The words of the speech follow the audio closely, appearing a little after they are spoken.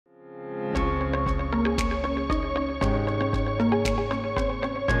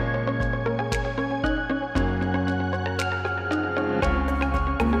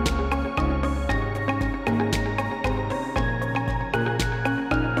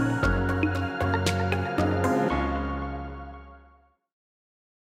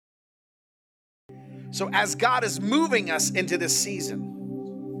So as God is moving us into this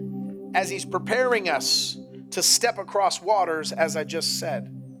season, as he's preparing us to step across waters, as I just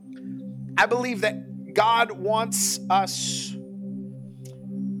said, I believe that God wants us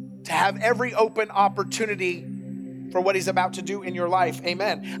to have every open opportunity for what he's about to do in your life.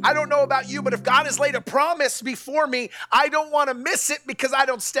 Amen. I don't know about you, but if God has laid a promise before me, I don't want to miss it because I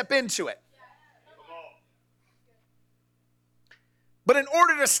don't step into it. But in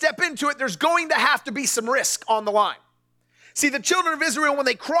order to step into it, there's going to have to be some risk on the line. See, the children of Israel, when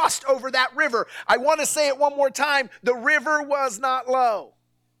they crossed over that river, I want to say it one more time, the river was not low.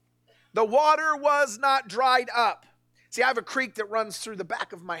 The water was not dried up. See, I have a creek that runs through the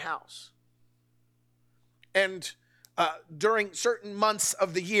back of my house. And during certain months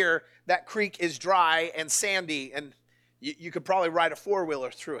of the year, that creek is dry and sandy, and you could probably ride a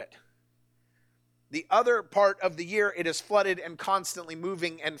four-wheeler through it. The other part of the year, it is flooded and constantly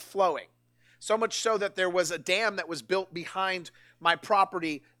moving and flowing. So much so that there was a dam that was built behind my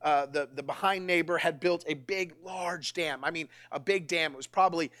property. The behind neighbor had built a big, large dam. I mean, a big dam. It's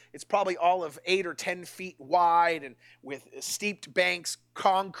probably all of 8 or 10 feet wide and with steeped banks,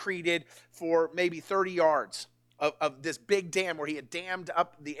 concreted for maybe 30 yards of this big dam where he had dammed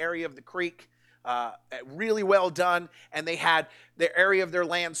up the area of the creek. Really well done, and they had the area of their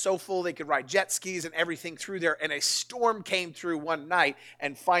land so full they could ride jet skis and everything through there, and a storm came through one night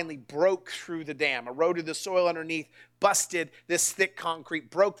and finally broke through the dam, eroded the soil underneath, busted this thick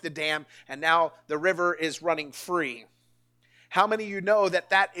concrete, broke the dam, and now the river is running free. How many of you know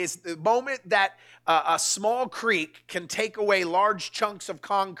that is the moment that a small creek can take away large chunks of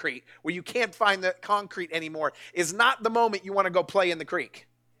concrete where you can't find the concrete anymore is not the moment you want to go play in the creek.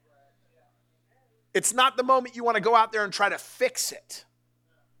 It's not the moment you want to go out there and try to fix it.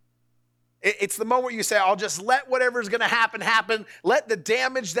 It's the moment where you say, I'll just let whatever's going to happen. Let the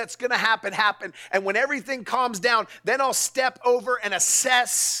damage that's going to happen. And when everything calms down, then I'll step over and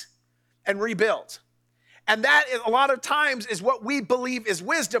assess and rebuild. And that, a lot of times, is what we believe is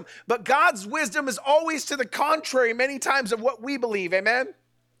wisdom. But God's wisdom is always to the contrary many times of what we believe. Amen?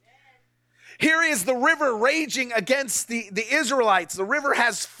 Here is the river raging against the Israelites. The river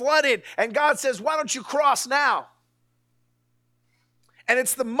has flooded, and God says, why don't you cross now? And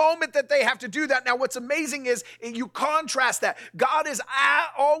it's the moment that they have to do that. Now, what's amazing is you contrast that. God is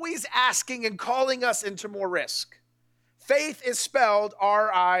always asking and calling us into more risk. Faith is spelled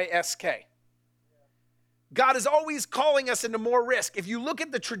R-I-S-K. God is always calling us into more risk. If you look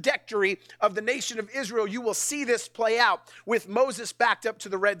at the trajectory of the nation of Israel, you will see this play out with Moses backed up to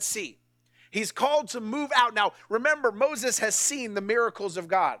the Red Sea. He's called to move out. Now, remember, Moses has seen the miracles of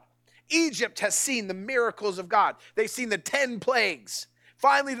God. Egypt has seen the miracles of God. They've seen the 10 plagues.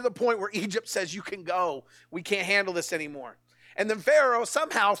 Finally, to the point where Egypt says, you can go. We can't handle this anymore. And then Pharaoh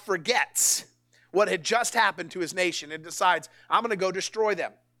somehow forgets what had just happened to his nation and decides, I'm going to go destroy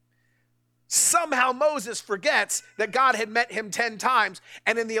them. Somehow Moses forgets that God had met him 10 times.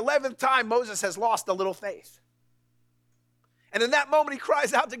 And in the 11th time, Moses has lost a little faith. And in that moment, he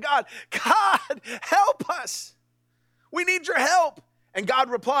cries out to God, God, help us. We need your help. And God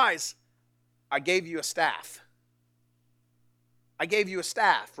replies, I gave you a staff. I gave you a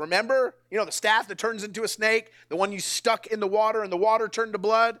staff. Remember, the staff that turns into a snake, the one you stuck in the water and the water turned to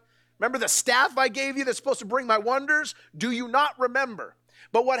blood? Remember the staff I gave you that's supposed to bring my wonders? Do you not remember?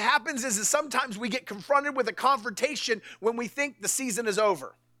 But what happens is sometimes we get confronted with a confrontation when we think the season is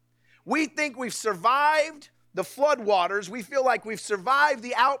over. We think we've survived the flood waters. We feel like we've survived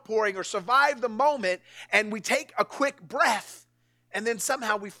the outpouring or survived the moment, and we take a quick breath, and then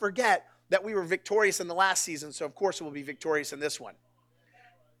somehow we forget that we were victorious in the last season, so of course we'll be victorious in this one.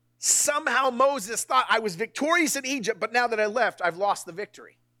 Somehow Moses thought, I was victorious in Egypt, but now that I left, I've lost the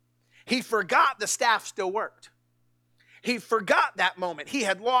victory. He forgot the staff still worked. He forgot that moment. He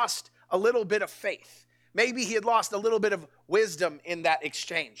had lost a little bit of faith. Maybe he had lost a little bit of wisdom in that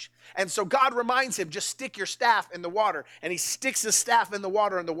exchange. And so God reminds him, just stick your staff in the water. And he sticks his staff in the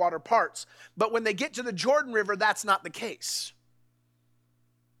water and the water parts. But when they get to the Jordan River, that's not the case.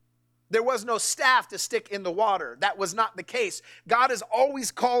 There was no staff to stick in the water. That was not the case. God is always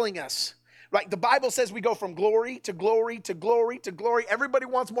calling us. Right? The Bible says we go from glory to glory to glory to glory. Everybody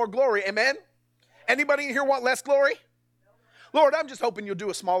wants more glory. Amen? Anybody in here want less glory? Lord, I'm just hoping you'll do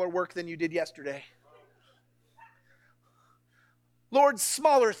a smaller work than you did yesterday. Lord,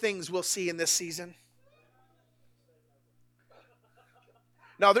 smaller things we'll see in this season.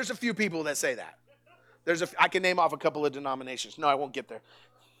 No, there's a few people that say that. I can name off a couple of denominations. No, I won't get there.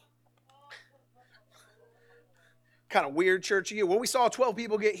 Kind of weird church of you. Well, we saw 12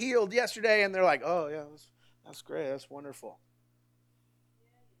 people get healed yesterday, and they're like, oh, yeah, that's great. That's wonderful.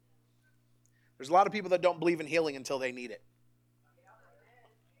 There's a lot of people that don't believe in healing until they need it.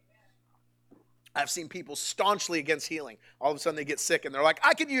 I've seen people staunchly against healing. All of a sudden they get sick and they're like,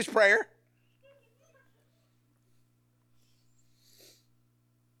 I could use prayer.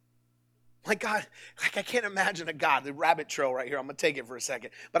 My God, like I can't imagine a God, the rabbit trail right here, I'm going to take it for a second.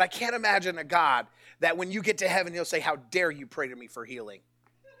 But I can't imagine a God that when you get to heaven, he'll say, how dare you pray to me for healing?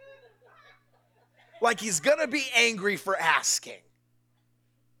 Like he's going to be angry for asking.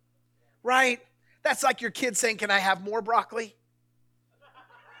 Right? That's like your kid saying, can I have more broccoli?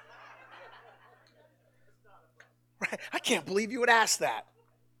 Right? I can't believe you would ask that.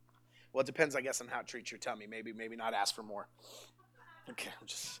 Well, it depends, I guess, on how it treats your tummy. Maybe not ask for more. Okay, I'm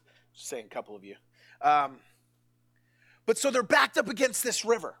just saying a couple of you. But so they're backed up against this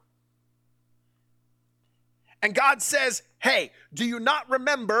river. And God says, hey, do you not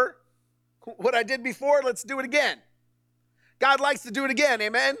remember what I did before? Let's do it again. God likes to do it again,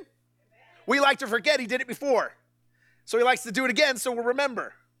 amen? We like to forget he did it before. So he likes to do it again so we'll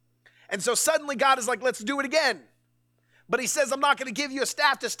remember. And so suddenly God is like, let's do it again. But he says, I'm not going to give you a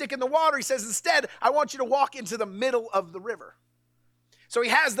staff to stick in the water. He says, instead, I want you to walk into the middle of the river. So he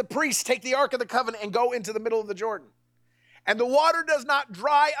has the priests take the Ark of the Covenant and go into the middle of the Jordan. And the water does not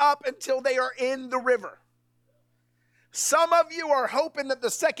dry up until they are in the river. Some of you are hoping that the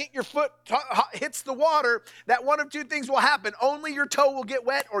second your foot hits the water, that one of two things will happen. Only your toe will get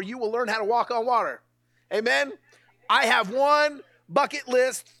wet or you will learn how to walk on water. Amen? I have one bucket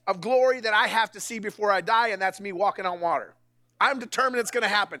list of glory that I have to see before I die, and that's me walking on water. I'm determined it's going to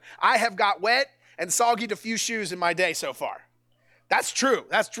happen. I have got wet and soggy diffused shoes in my day so far. That's true.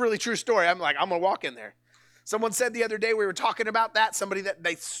 That's a really true story. I'm like, I'm going to walk in there. Someone said the other day, we were talking about that, somebody that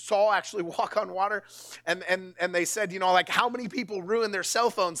they saw actually walk on water, and they said, you know, like how many people ruined their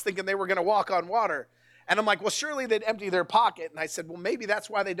cell phones thinking they were going to walk on water? And I'm like, well, surely they'd empty their pocket. And I said, well, maybe that's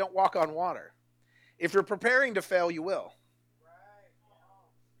why they don't walk on water. If you're preparing to fail, you will.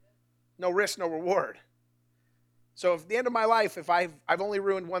 No risk, no reward. So at the end of my life, if I've only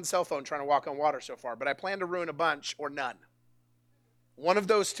ruined one cell phone trying to walk on water so far, but I plan to ruin a bunch or none. One of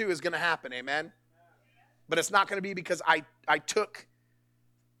those two is going to happen, amen? But it's not going to be because I took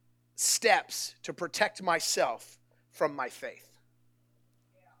steps to protect myself from my faith.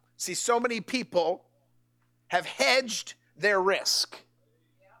 See, so many people have hedged their risk.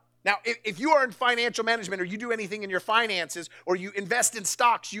 Now, if you are in financial management or you do anything in your finances or you invest in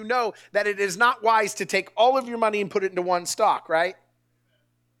stocks, you know that it is not wise to take all of your money and put it into one stock, right?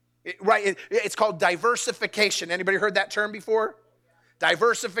 It's called diversification. Anybody heard that term before?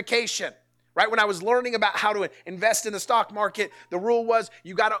 Diversification. Right? When I was learning about how to invest in the stock market, the rule was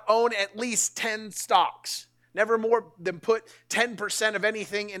you got to own at least 10 stocks. Never more than put 10% of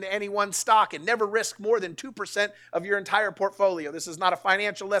anything into any one stock and never risk more than 2% of your entire portfolio. This is not a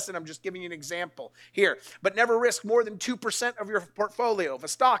financial lesson. I'm just giving you an example here. But never risk more than 2% of your portfolio. If a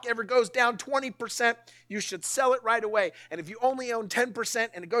stock ever goes down 20%, you should sell it right away. And if you only own 10%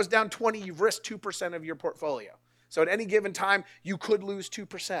 and it goes down 20%, you've risked 2% of your portfolio. So at any given time, you could lose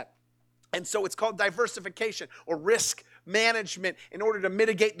 2%. And so it's called diversification or risk management in order to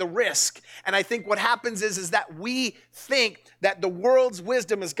mitigate the risk. And I think what happens is that we think that the world's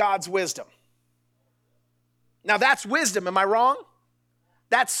wisdom is God's wisdom. Now that's wisdom, am I wrong?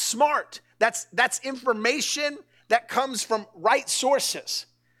 That's smart. That's information that comes from right sources.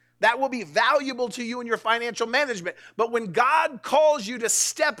 That will be valuable to you in your financial management. But when God calls you to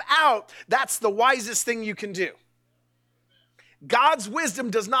step out, that's the wisest thing you can do. God's wisdom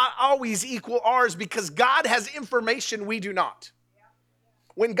does not always equal ours because God has information we do not.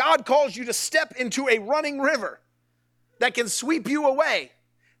 When God calls you to step into a running river that can sweep you away,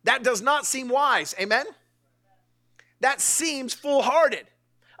 that does not seem wise. Amen? That seems foolhardy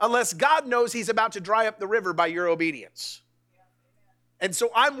unless God knows he's about to dry up the river by your obedience. And so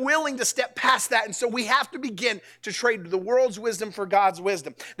I'm willing to step past that. And so we have to begin to trade the world's wisdom for God's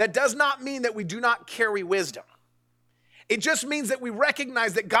wisdom. That does not mean that we do not carry wisdom. It just means that we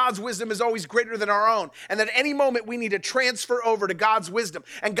recognize that God's wisdom is always greater than our own. And that at any moment we need to transfer over to God's wisdom.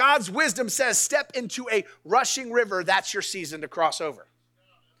 And God's wisdom says, step into a rushing river. That's your season to cross over.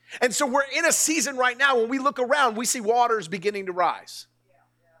 And so we're in a season right now when we look around, we see waters beginning to rise.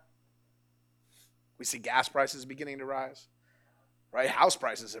 We see gas prices beginning to rise. Right? House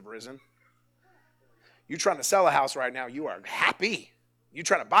prices have risen. You're trying to sell a house right now, you are happy. You're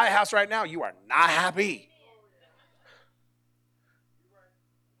trying to buy a house right now, you are not happy.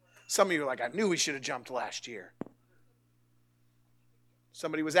 Some of you are like, I knew we should have jumped last year.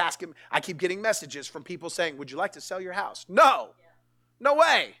 Somebody was asking, I keep getting messages from people saying, would you like to sell your house? No. No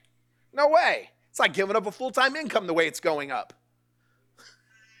way. No way. It's like giving up a full-time income the way it's going up.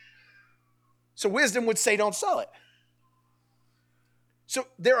 So wisdom would say, don't sell it. So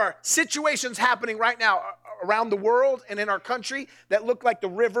there are situations happening right now around the world and in our country that look like the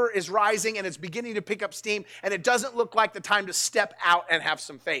river is rising and it's beginning to pick up steam, and it doesn't look like the time to step out and have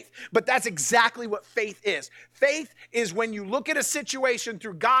some faith. But that's exactly what faith is. Faith is when you look at a situation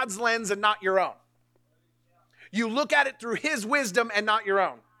through God's lens and not your own. You look at it through his wisdom and not your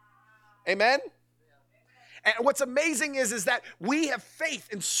own. Amen? And what's amazing is that we have faith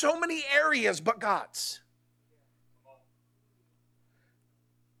in so many areas but God's.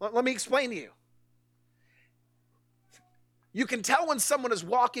 Let me explain to you. You can tell when someone is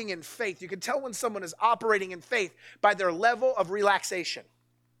walking in faith. You can tell when someone is operating in faith by their level of relaxation.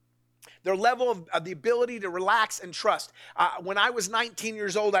 Their level of the ability to relax and trust. When I was 19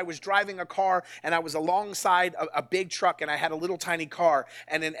 years old, I was driving a car, and I was alongside a big truck, and I had a little tiny car.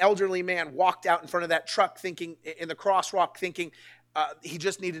 And an elderly man walked out in front of that truck thinking, in the crosswalk, thinking, he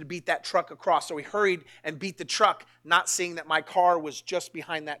just needed to beat that truck across. So he hurried and beat the truck, not seeing that my car was just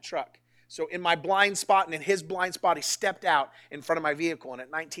behind that truck. So in my blind spot and in his blind spot, he stepped out in front of my vehicle. And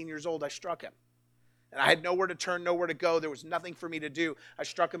at 19 years old, I struck him. And I had nowhere to turn, nowhere to go. There was nothing for me to do. I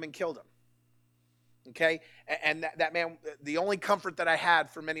struck him and killed him. Okay? And that man, the only comfort that I had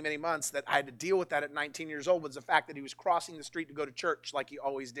for many, many months that I had to deal with that at 19 years old was the fact that he was crossing the street to go to church like he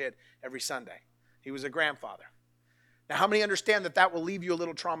always did every Sunday. He was a grandfather. Now, how many understand that that will leave you a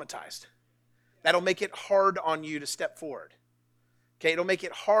little traumatized? That'll make it hard on you to step forward. Okay, it'll make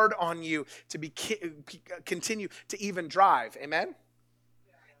it hard on you to continue to even drive. Amen?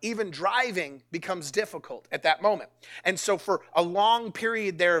 Even driving becomes difficult at that moment. And so for a long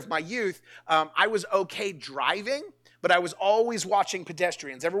period there of my youth, I was okay driving, but I was always watching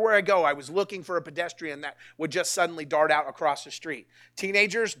pedestrians. Everywhere I go, I was looking for a pedestrian that would just suddenly dart out across the street.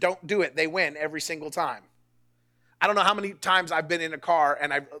 Teenagers, don't do it. They win every single time. I don't know how many times I've been in a car,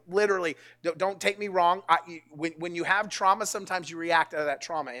 and I literally, don't take me wrong, when you have trauma, sometimes you react out of that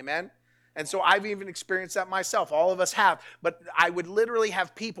trauma, amen? And so I've even experienced that myself. All of us have. But I would literally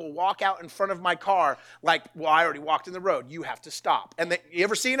have people walk out in front of my car like, well, I already walked in the road. You have to stop. And you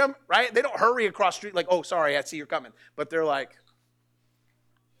ever seen them, right? They don't hurry across the street like, oh, sorry, I see you're coming. But they're like,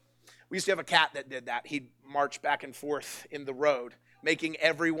 we used to have a cat that did that. He'd march back and forth in the road, making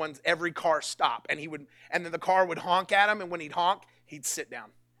every car stop. And then the car would honk at him, and when he'd honk, he'd sit down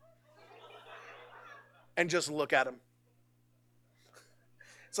and just look at him.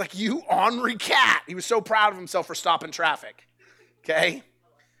 It's like, you ornery cat. He was so proud of himself for stopping traffic. Okay?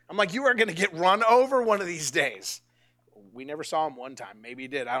 I'm like, you are going to get run over one of these days. We never saw him one time. Maybe he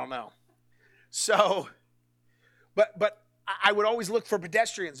did. I don't know. So, but I would always look for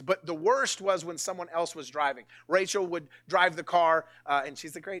pedestrians. But the worst was when someone else was driving. Rachel would drive the car, and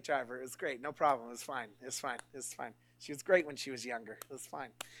she's a great driver. It was great. No problem. It's fine. It's fine. It's fine. She was great when she was younger. It was fine.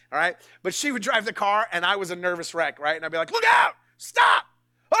 All right? But she would drive the car, and I was a nervous wreck, right? And I'd be like, look out! Stop!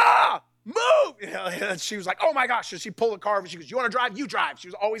 Ah! Move! And she was like, oh my gosh. So she pulled the car over. She goes, you want to drive? You drive. She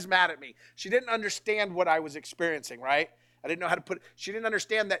was always mad at me. She didn't understand what I was experiencing, right? I didn't know how to put it. She didn't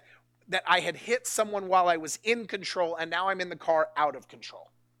understand that I had hit someone while I was in control, and now I'm in the car out of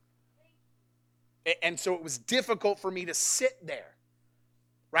control. And so it was difficult for me to sit there,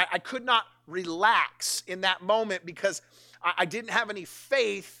 right? I could not relax in that moment because I didn't have any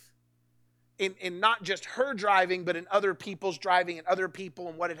faith in not just her driving, but in other people's driving and other people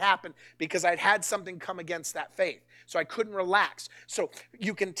and what had happened, because I'd had something come against that faith. So I couldn't relax. So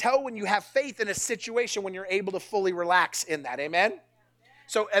you can tell when you have faith in a situation when you're able to fully relax in that. Amen?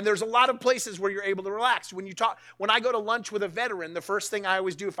 So, and there's a lot of places where you're able to relax. When I go to lunch with a veteran, the first thing I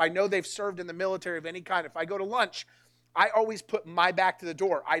always do, if I know they've served in the military of any kind, if I go to lunch, I always put my back to the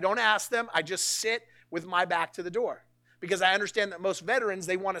door. I don't ask them. I just sit with my back to the door. Because I understand that most veterans,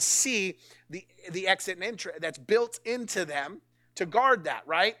 they want to see the exit and entry that's built into them to guard that,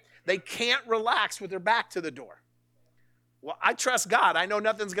 right? They can't relax with their back to the door. Well, I trust God. I know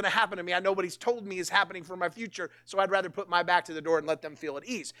nothing's going to happen to me. I know what he's told me is happening for my future, so I'd rather put my back to the door and let them feel at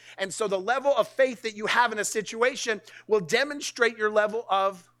ease. And so the level of faith that you have in a situation will demonstrate your level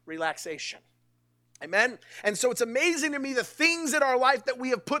of relaxation. Amen? And so it's amazing to me the things in our life that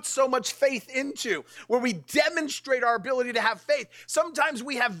we have put so much faith into, where we demonstrate our ability to have faith. Sometimes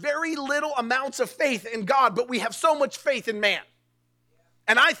we have very little amounts of faith in God, but we have so much faith in man.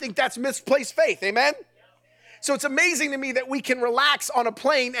 And I think that's misplaced faith. Amen? So it's amazing to me that we can relax on a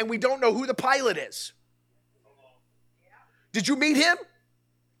plane and we don't know who the pilot is. Did you meet him?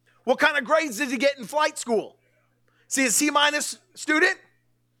 What kind of grades did he get in flight school? Is he a C- student?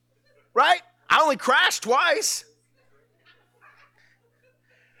 Right? I only crashed twice.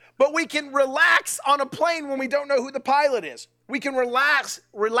 But we can relax on a plane when we don't know who the pilot is. We can relax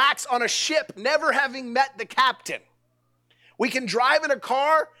on a ship, never having met the captain. We can drive in a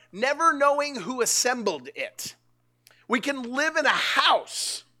car, never knowing who assembled it. We can live in a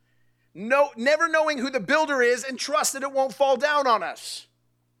house, never knowing who the builder is and trust that it won't fall down on us.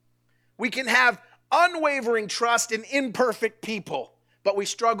 We can have unwavering trust in imperfect people, but we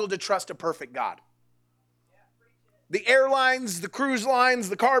struggle to trust a perfect God. The airlines, the cruise lines,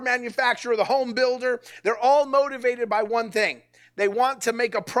 the car manufacturer, the home builder, they're all motivated by one thing. They want to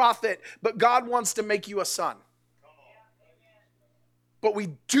make a profit, but God wants to make you a son. But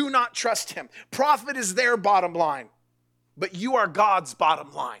we do not trust him. Profit is their bottom line, but you are God's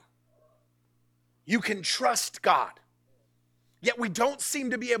bottom line. You can trust God. Yet we don't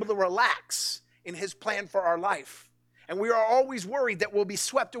seem to be able to relax in his plan for our life. And we are always worried that we'll be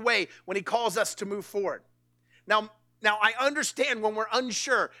swept away when he calls us to move forward. Now, I understand when we're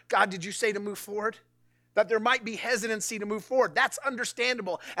unsure, God, did you say to move forward? That there might be hesitancy to move forward. That's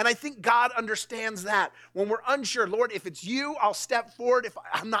understandable. And I think God understands that. When we're unsure, Lord, if it's you, I'll step forward. If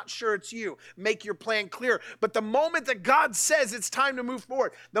I'm not sure it's you, make your plan clear. But the moment that God says it's time to move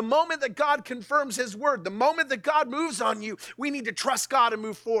forward, the moment that God confirms his word, the moment that God moves on you, we need to trust God and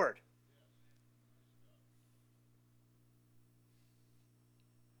move forward.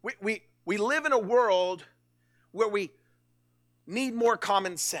 We live in a world where we need more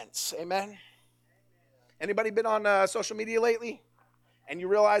common sense. Amen? Anybody been on social media lately? And you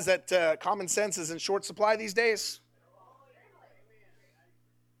realize that common sense is in short supply these days?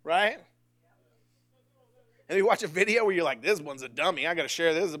 Right? And you watch a video where you're like, this one's a dummy. I got to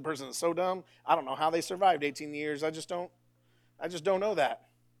share this. The person is so dumb. I don't know how they survived 18 years. I just don't know that.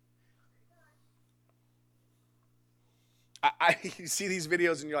 You see these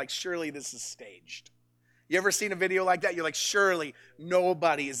videos and you're like, surely this is staged. You ever seen a video like that? You're like, surely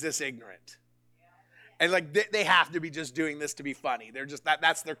nobody is this ignorant. And like they have to be just doing this to be funny. They're just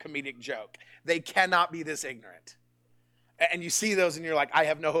that's their comedic joke. They cannot be this ignorant. And you see those and you're like, I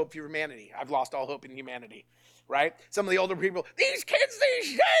have no hope for humanity. I've lost all hope in humanity. Right? Some of the older people, these kids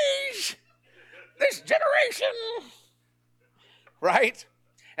these days, this generation. Right?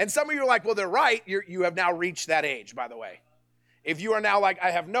 And some of you are like, well, they're right. You have now reached that age, by the way. If you are now like, I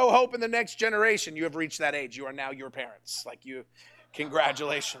have no hope in the next generation, you have reached that age. You are now your parents. Like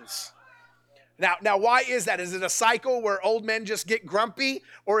congratulations. Now, why is that? Is it a cycle where old men just get grumpy?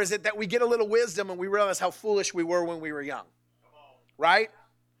 Or is it that we get a little wisdom and we realize how foolish we were when we were young? Right?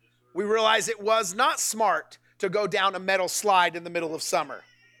 We realize it was not smart to go down a metal slide in the middle of summer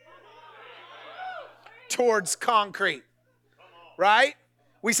towards concrete. Right?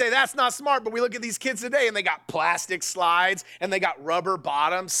 We say that's not smart, but we look at these kids today and they got plastic slides and they got rubber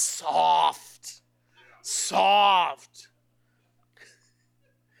bottoms, soft.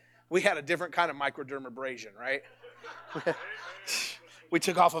 We had a different kind of microdermabrasion, right? We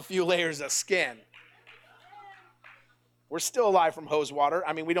took off a few layers of skin. We're still alive from hose water.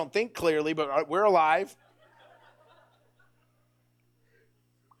 I mean, we don't think clearly, but we're alive.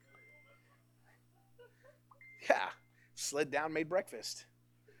 Yeah, slid down, made breakfast.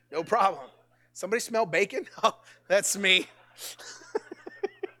 No problem. Somebody smell bacon? Oh, that's me.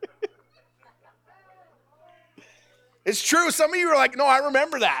 It's true. Some of you are like, no, I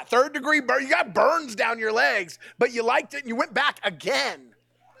remember that. 3rd degree burn. You got burns down your legs, but you liked it and you went back again.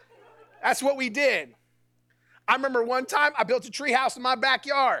 That's what we did. I remember one time I built a tree house in my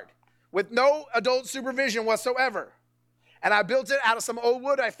backyard with no adult supervision whatsoever. And I built it out of some old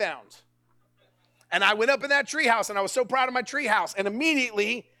wood I found. And I went up in that tree house and I was so proud of my tree house. And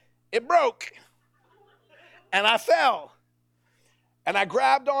immediately it broke. And I fell. And I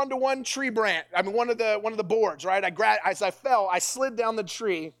grabbed onto one tree branch. I mean, one of the boards, right? As I fell, I slid down the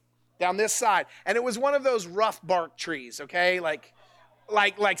tree, down this side. And it was one of those rough bark trees, okay? Like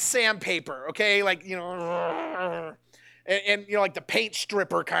sandpaper, okay? Like, and like the paint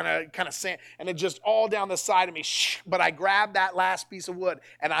stripper kind of sand. And it just all down the side of me. But I grabbed that last piece of wood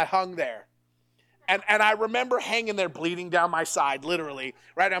and I hung there. And I remember hanging there bleeding down my side, literally,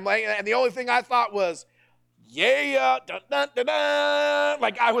 right? I'm laying, and the only thing I thought was, yeah, dun, dun, dun, dun.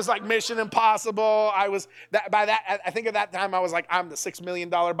 Like I was like Mission Impossible. I think at that time I was like, I'm the $6 million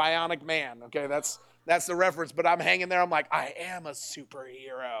bionic man. Okay, that's the reference. But I'm hanging there. I'm like, I am a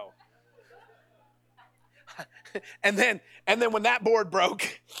superhero. and then when that board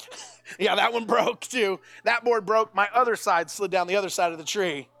broke, yeah, that one broke too. That board broke. My other side slid down the other side of the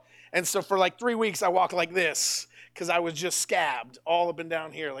tree. And so for like 3 weeks, I walked like this because I was just scabbed all up and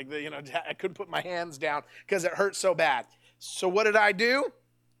down here. Like, I couldn't put my hands down because it hurt so bad. So what did I do?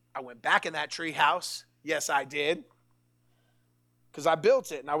 I went back in that tree house. Yes, I did. because I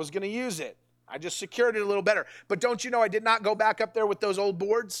built it and I was going to use it. I just secured it a little better. But don't you know I did not go back up there with those old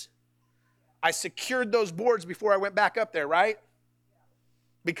boards? I secured those boards before I went back up there, right?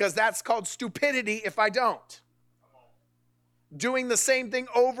 Because that's called stupidity if I don't. Doing the same thing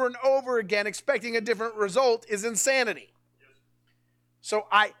over and over again, expecting a different result, is insanity. So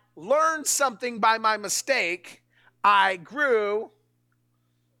I learned something by my mistake. I grew.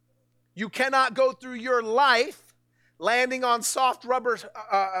 You cannot go through your life landing on soft rubber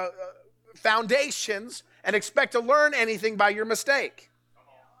foundations and expect to learn anything by your mistake.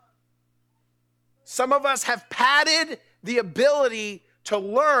 Some of us have padded the ability to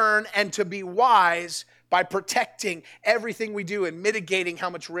learn and to be wise by protecting everything we do and mitigating how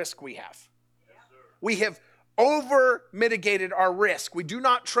much risk we have. We have over mitigated our risk. We do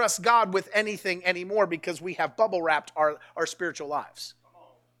not trust God with anything anymore because we have bubble wrapped our spiritual lives.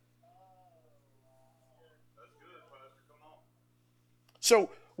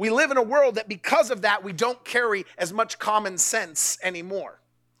 So we live in a world that because of that, we don't carry as much common sense anymore.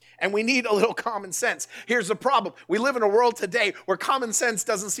 And we need a little common sense. Here's the problem. We live in a world today where common sense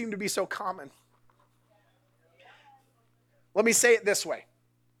doesn't seem to be so common. Let me say it this way.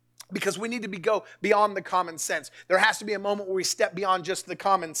 Because we need to go beyond the common sense. There has to be a moment where we step beyond just the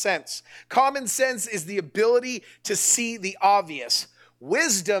common sense. Common sense is the ability to see the obvious.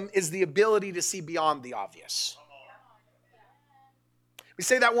 Wisdom is the ability to see beyond the obvious. We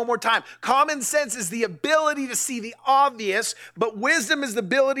say that one more time. Common sense is the ability to see the obvious, but wisdom is the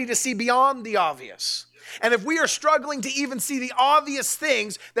ability to see beyond the obvious. And if we are struggling to even see the obvious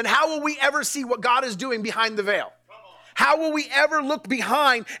things, then how will we ever see what God is doing behind the veil? How will we ever look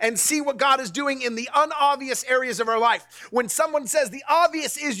behind and see what God is doing in the unobvious areas of our life? When someone says the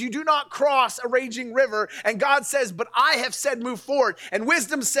obvious is you do not cross a raging river, and God says, but I have said move forward. And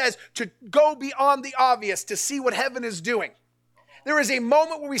wisdom says to go beyond the obvious, to see what heaven is doing. There is a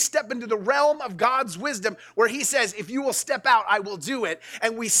moment where we step into the realm of God's wisdom where he says, if you will step out, I will do it.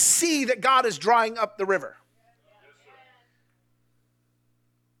 And we see that God is drying up the river.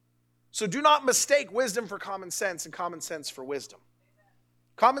 So do not mistake wisdom for common sense and common sense for wisdom.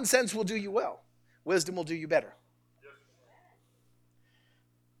 Common sense will do you well. Wisdom will do you better.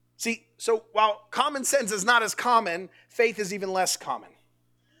 See, so while common sense is not as common, faith is even less common.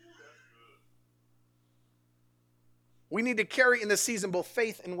 We need to carry in this season both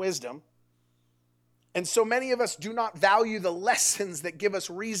faith and wisdom. And so many of us do not value the lessons that give us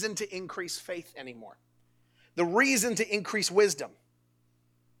reason to increase faith anymore. The reason to increase wisdom.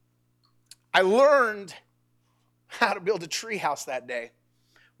 I learned how to build a treehouse that day.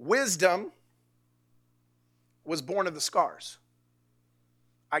 Wisdom was born of the scars.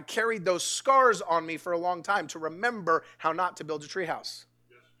 I carried those scars on me for a long time to remember how not to build a treehouse.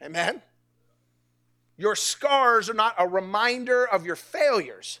 Amen? Your scars are not a reminder of your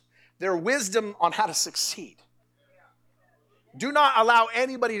failures. They're wisdom on how to succeed. Do not allow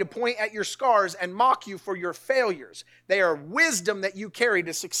anybody to point at your scars and mock you for your failures. They are wisdom that you carry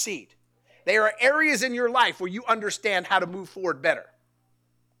to succeed. They are areas in your life where you understand how to move forward better,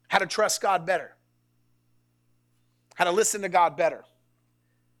 how to trust God better, how to listen to God better.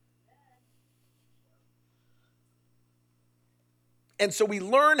 And so we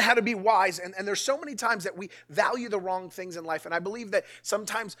learn how to be wise, and there's so many times that we value the wrong things in life, and I believe that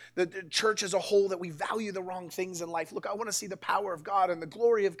sometimes the church as a whole, that we value the wrong things in life. Look, I want to see the power of God and the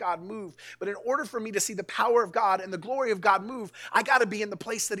glory of God move, but in order for me to see the power of God and the glory of God move, I got to be in the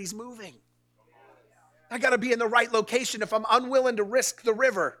place that he's moving. I got to be in the right location. If I'm unwilling to risk the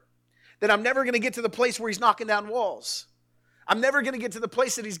river, then I'm never going to get to the place where he's knocking down walls. I'm never going to get to the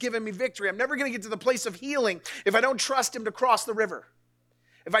place that he's given me victory. I'm never going to get to the place of healing if I don't trust him to cross the river.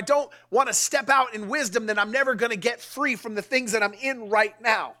 If I don't want to step out in wisdom, then I'm never going to get free from the things that I'm in right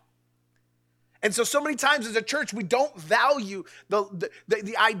now. And so many times as a church, we don't value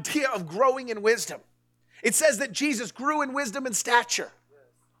the idea of growing in wisdom. It says that Jesus grew in wisdom and stature.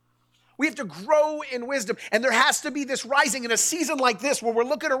 We have to grow in wisdom. And there has to be this rising in a season like this where we're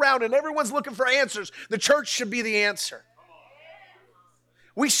looking around and everyone's looking for answers. The church should be the answer.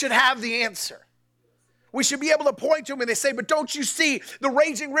 We should have the answer. We should be able to point to him and they say, but don't you see the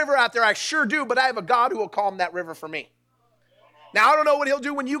raging river out there? I sure do, but I have a God who will calm that river for me. Now, I don't know what he'll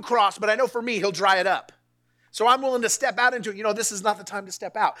do when you cross, but I know for me, he'll dry it up. So I'm willing to step out into it. This is not the time to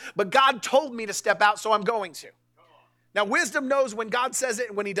step out. But God told me to step out, so I'm going to. Now, wisdom knows when God says it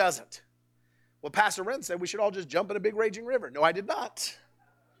and when he doesn't. Well, Pastor Ren said we should all just jump in a big raging river. No, I did not.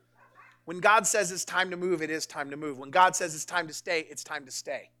 When God says it's time to move, it is time to move. When God says it's time to stay, it's time to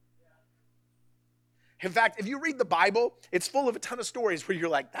stay. In fact, if you read the Bible, it's full of a ton of stories where you're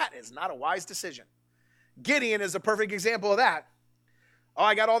like, that is not a wise decision. Gideon is a perfect example of that. Oh,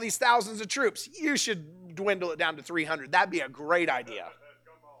 I got all these thousands of troops. You should dwindle it down to 300. That'd be a great idea.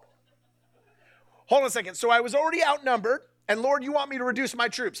 Hold on a second. So I was already outnumbered, and Lord, you want me to reduce my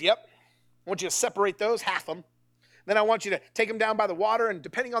troops? Yep. I want you to separate those, half them. Then I want you to take them down by the water, and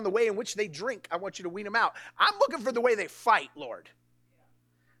depending on the way in which they drink, I want you to wean them out. I'm looking for the way they fight, Lord,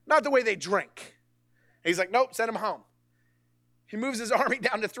 not the way they drink. And he's like, nope, send them home. He moves his army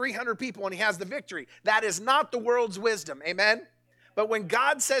down to 300 people, and he has the victory. That is not the world's wisdom, amen? But when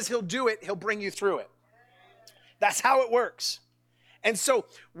God says he'll do it, he'll bring you through it. That's how it works. And so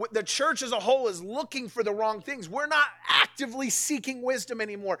the church as a whole is looking for the wrong things. We're not actively seeking wisdom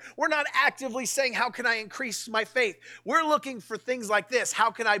anymore. We're not actively saying, how can I increase my faith? We're looking for things like this. How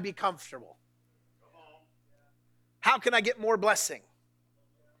can I be comfortable? How can I get more blessing?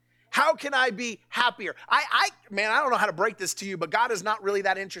 How can I be happier? I don't know how to break this to you, but God is not really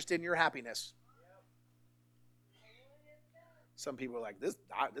that interested in your happiness. Some people are like, this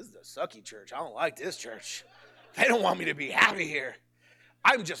is a sucky church. I don't like this church. They don't want me to be happy here.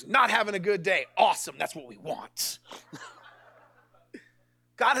 I'm just not having a good day. Awesome. That's what we want.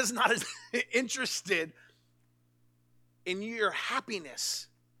 God is not as interested in your happiness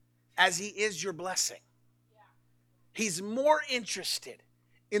as he is your blessing. He's more interested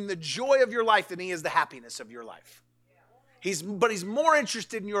in the joy of your life than he is the happiness of your life. But he's more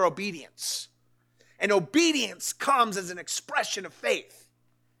interested in your obedience. And obedience comes as an expression of faith.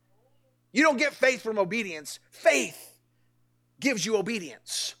 You don't get faith from obedience. Faith gives you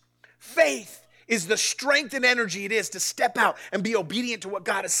obedience. Faith is the strength and energy it is to step out and be obedient to what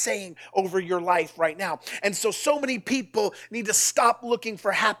God is saying over your life right now. And so many people need to stop looking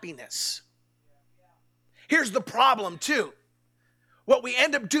for happiness. Here's the problem too. What we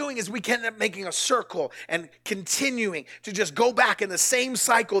end up doing is we end up making a circle and continuing to just go back in the same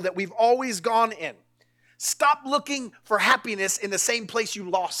cycle that we've always gone in. Stop looking for happiness in the same place you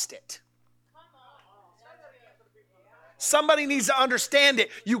lost it. Somebody needs to understand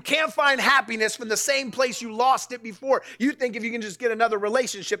it. You can't find happiness from the same place you lost it before. You think if you can just get another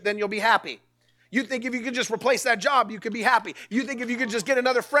relationship, then you'll be happy. You think if you can just replace that job, you could be happy. You think if you can just get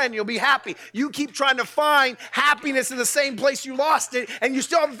another friend, you'll be happy. You keep trying to find happiness in the same place you lost it, and you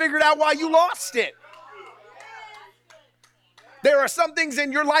still haven't figured out why you lost it. There are some things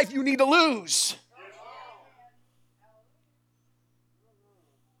in your life you need to lose.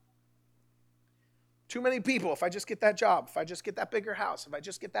 Too many people, if I just get that job, if I just get that bigger house, if I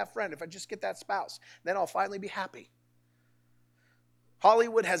just get that friend, if I just get that spouse, then I'll finally be happy.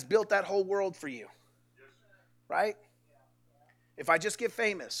 Hollywood has built that whole world for you, right? If I just get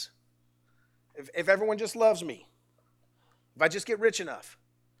famous, if everyone just loves me, if I just get rich enough,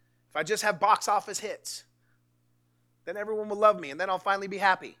 if I just have box office hits, then everyone will love me, and then I'll finally be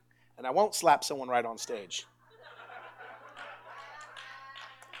happy, and I won't slap someone right on stage.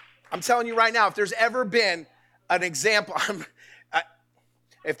 I'm telling you right now, if there's ever been an example, I'm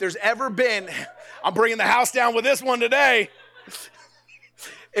bringing the house down with this one today.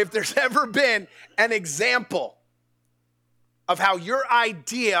 If there's ever been an example of how your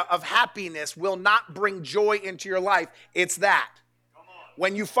idea of happiness will not bring joy into your life, it's that.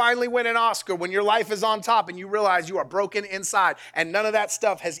 When you finally win an Oscar, when your life is on top and you realize you are broken inside and none of that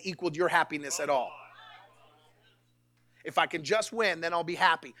stuff has equaled your happiness at all. If I can just win, then I'll be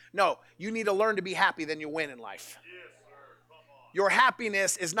happy. No, you need to learn to be happy, then you'll win in life. Your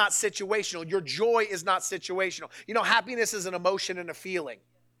happiness is not situational. Your joy is not situational. You know, happiness is an emotion and a feeling,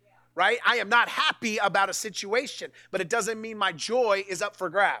 right? I am not happy about a situation, but it doesn't mean my joy is up for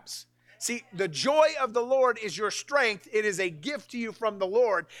grabs. See, the joy of the Lord is your strength. It is a gift to you from the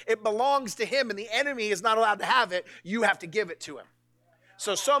Lord. It belongs to him, and the enemy is not allowed to have it. You have to give it to him.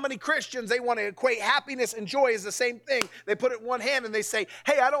 So many Christians, they want to equate happiness and joy as the same thing. They put it in one hand and they say,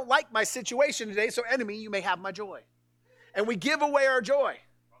 hey, I don't like my situation today, so enemy, you may have my joy. And we give away our joy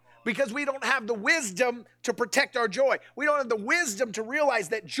because we don't have the wisdom to protect our joy. We don't have the wisdom to realize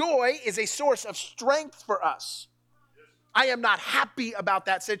that joy is a source of strength for us. I am not happy about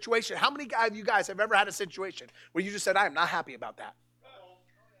that situation. How many of you guys have ever had a situation where you just said, I am not happy about that?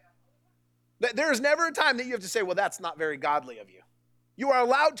 There is never a time that you have to say, well, that's not very godly of you. You are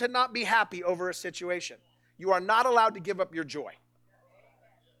allowed to not be happy over a situation. You are not allowed to give up your joy.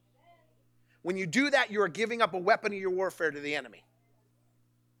 When you do that, you are giving up a weapon of your warfare to the enemy.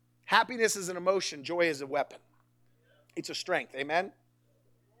 Happiness is an emotion. Joy is a weapon. It's a strength. Amen?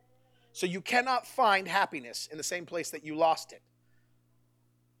 So you cannot find happiness in the same place that you lost it.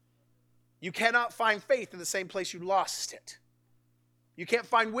 You cannot find faith in the same place you lost it. You can't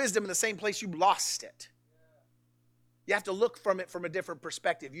find wisdom in the same place you lost it. You have to look from it from a different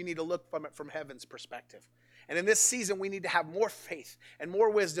perspective. You need to look from it from heaven's perspective. And in this season, we need to have more faith and more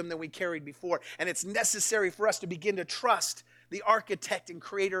wisdom than we carried before. And it's necessary for us to begin to trust the architect and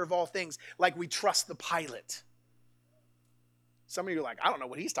creator of all things like we trust the pilot. Some of you are like, I don't know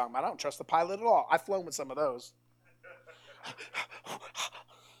what he's talking about. I don't trust the pilot at all. I've flown with some of those.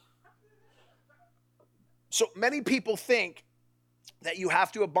 So many people think that you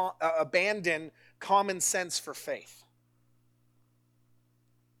have to abandon common sense for faith.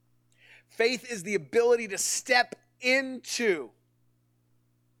 Faith is the ability to step into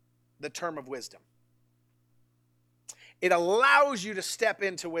the term of wisdom. It allows you to step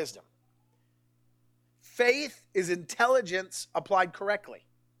into wisdom. Faith is intelligence applied correctly.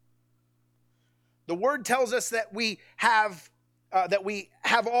 The word tells us that we have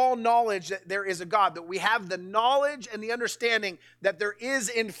all knowledge that there is a God, that we have the knowledge and the understanding that there is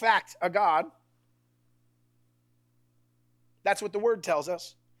in fact a God. That's what the word tells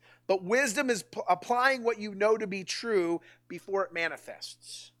us. But wisdom is applying what you know to be true before it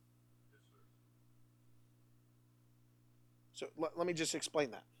manifests. So let me just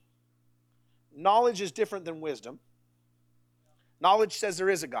explain that. Knowledge is different than wisdom. Knowledge says there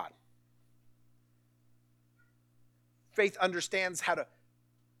is a God. Faith understands how to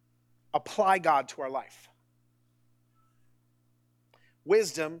apply God to our life.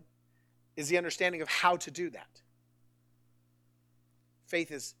 Wisdom is the understanding of how to do that.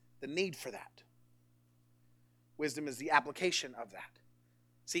 Faith is the need for that. Wisdom is the application of that.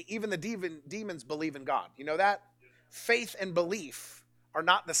 See, even the demons believe in God. You know that? Faith and belief are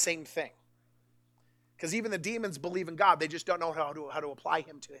not the same thing. Because even the demons believe in God. They just don't know how to apply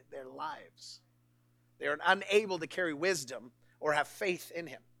him to their lives. They are unable to carry wisdom or have faith in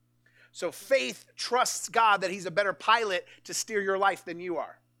him. So faith trusts God that he's a better pilot to steer your life than you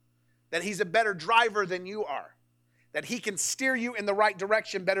are. That he's a better driver than you are. That he can steer you in the right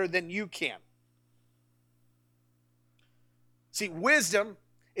direction better than you can. See, wisdom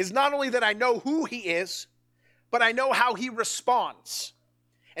is not only that I know who he is, but I know how he responds.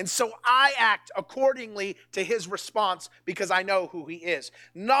 And so I act accordingly to his response because I know who he is.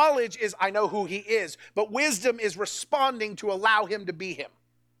 Knowledge is I know who he is, but wisdom is responding to allow him to be him.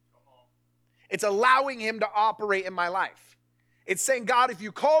 It's allowing him to operate in my life. It's saying, God, if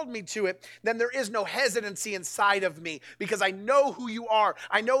you called me to it, then there is no hesitancy inside of me because I know who you are.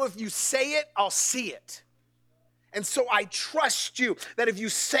 I know if you say it, I'll see it. And so I trust you that if you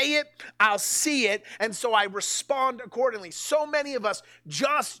say it, I'll see it. And so I respond accordingly. So many of us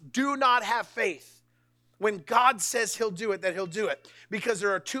just do not have faith when God says he'll do it, that he'll do it, because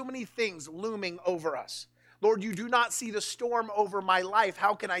there are too many things looming over us. Lord, you do not see the storm over my life.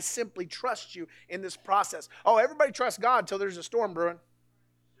 How can I simply trust you in this process? Oh, everybody trusts God until there's a storm brewing.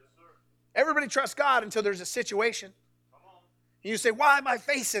 Yes, sir. Everybody trusts God until there's a situation. Come on. And you say, why am I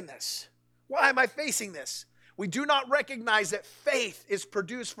facing this? Why am I facing this? We do not recognize that faith is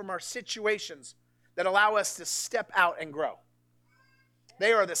produced from our situations that allow us to step out and grow.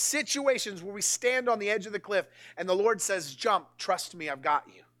 They are the situations where we stand on the edge of the cliff and the Lord says, jump, trust me, I've got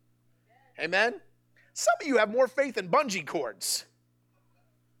you. Amen? Some of you have more faith than bungee cords.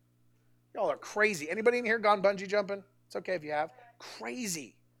 Y'all are crazy. Anybody in here gone bungee jumping? It's okay if you have.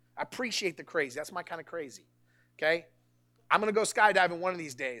 Crazy. I appreciate the crazy. That's my kind of crazy. Okay? I'm going to go skydiving one of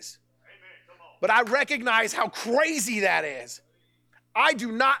these days. But I recognize how crazy that is. I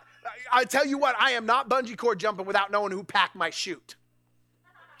tell you what, I am not bungee cord jumping without knowing who packed my chute.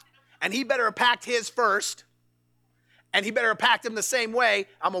 And he better have packed his first. And he better have packed him the same way.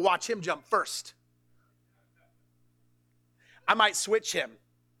 I'm going to watch him jump first. I might switch him.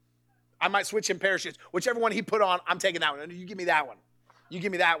 Parachutes. Whichever one he put on, I'm taking that one. You give me that one. You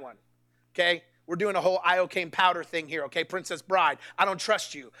give me that one. Okay? We're doing a whole iocane powder thing here, okay? Princess Bride. I don't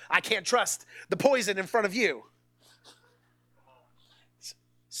trust you. I can't trust the poison in front of you.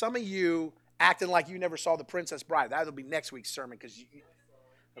 Some of you acting like you never saw the Princess Bride. That'll be next week's sermon because you...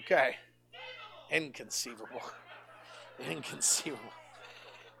 Okay. Inconceivable. Inconceivable.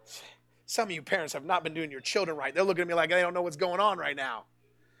 Some of you parents have not been doing your children right. They're looking at me like they don't know what's going on right now.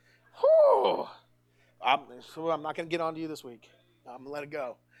 Whew. I'm not going to get on to you this week. I'm going to let it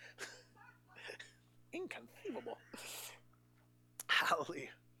go. Inconceivable. Hallelujah.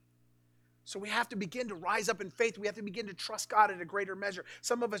 So we have to begin to rise up in faith. We have to begin to trust God at a greater measure.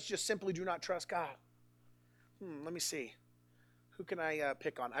 Some of us just simply do not trust God. Let me see. Who can I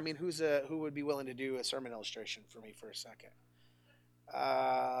pick on? I mean, who would be willing to do a sermon illustration for me for a second?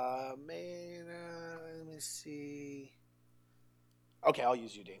 Let me see. Okay, I'll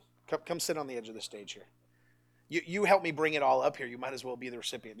use you, Dean. Come sit on the edge of the stage here. You help me bring it all up here. You might as well be the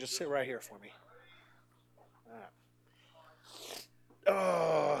recipient. Just sit right here for me.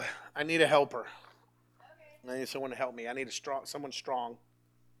 Oh, I need a helper. I need someone to help me. I need someone strong.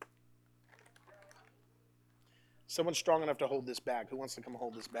 Someone strong enough to hold this bag. Who wants to come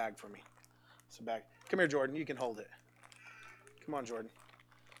hold this bag for me? It's a bag. Come here, Jordan. You can hold it. Come on, Jordan.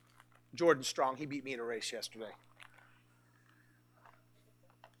 Jordan's strong. He beat me in a race yesterday.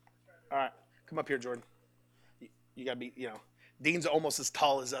 All right. Come up here, Jordan. You got to be, Dean's almost as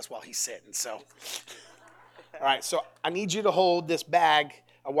tall as us while he's sitting, so. All right, so I need you to hold this bag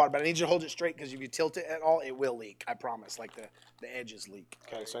of water, but I need you to hold it straight because if you tilt it at all, it will leak. I promise, like the edges leak.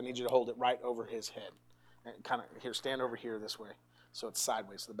 Okay, so I need you to hold it right over his head. And kind of, here, stand over here this way. So it's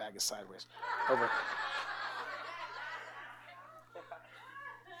sideways, so the bag is sideways. Over.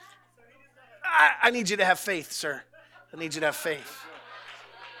 I need you to have faith, sir. I need you to have faith.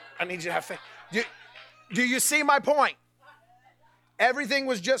 I need you to have faith. Do you see my point? Everything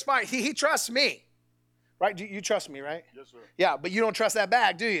was just fine. He trusts me. Right? You trust me, right? Yes, sir. Yeah, but you don't trust that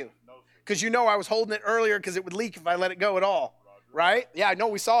bag, do you? No, sir. Because you know I was holding it earlier because it would leak if I let it go at all. Right? Yeah, I know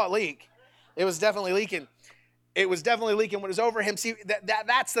we saw it leak. It was definitely leaking. It was definitely leaking when it was over him. See,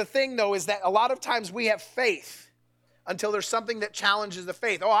 that's the thing, though, is that a lot of times we have faith until there's something that challenges the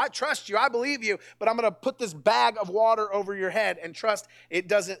faith. Oh, I trust you. I believe you. But I'm going to put this bag of water over your head and trust it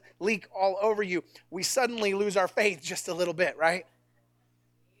doesn't leak all over you. We suddenly lose our faith just a little bit, right?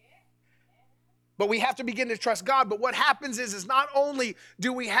 But we have to begin to trust God. But what happens is not only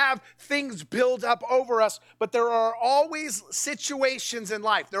do we have things build up over us, but there are always situations in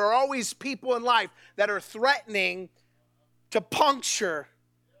life. There are always people in life that are threatening to puncture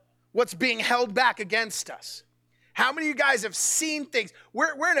what's being held back against us. How many of you guys have seen things?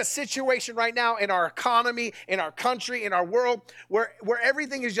 We're in a situation right now in our economy, in our country, in our world, where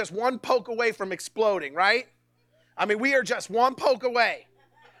everything is just one poke away from exploding, right? I mean, we are just one poke away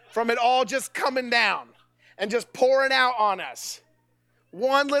from it all just coming down and just pouring out on us.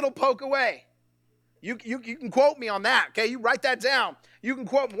 One little poke away. You can quote me on that, okay? You write that down. You can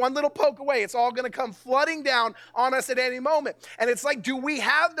quote one little poke away. It's all going to come flooding down on us at any moment. And it's like, do we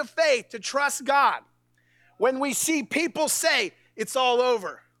have the faith to trust God when we see people say it's all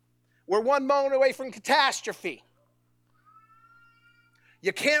over? We're one moment away from catastrophe.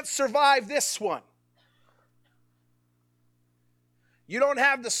 You can't survive this one. You don't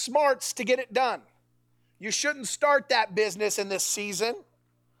have the smarts to get it done. You shouldn't start that business in this season.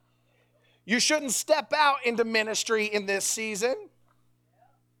 You shouldn't step out into ministry in this season.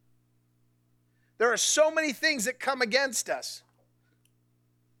 There are so many things that come against us.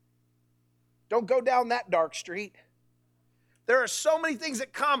 Don't go down that dark street. There are so many things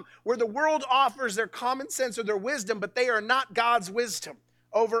that come where the world offers their common sense or their wisdom, but they are not God's wisdom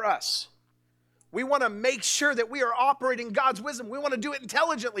over us. We want to make sure that we are operating God's wisdom. We want to do it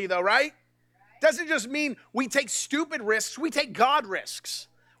intelligently, though, right? Doesn't just mean we take stupid risks. We take God risks.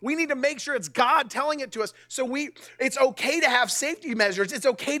 We need to make sure it's God telling it to us. So it's okay to have safety measures. It's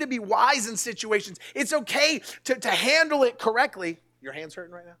okay to be wise in situations. It's okay to handle it correctly. Your hand's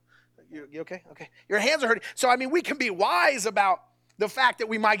hurting right now? You okay? Okay. Your hands are hurting. So, I mean, we can be wise about the fact that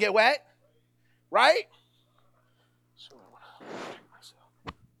we might get wet, right?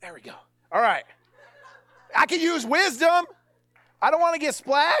 There we go. All right. I can use wisdom. I don't want to get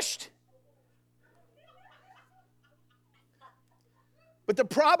splashed. But the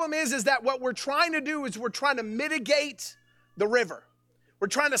problem is that what we're trying to do is we're trying to mitigate the river. We're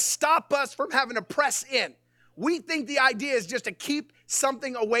trying to stop us from having to press in. We think the idea is just to keep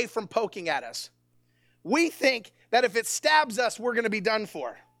something away from poking at us. We think that if it stabs us, we're going to be done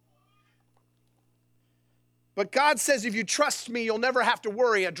for. But God says, if you trust me, you'll never have to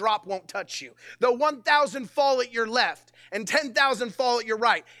worry. A drop won't touch you. Though 1,000 fall at your left and 10,000 fall at your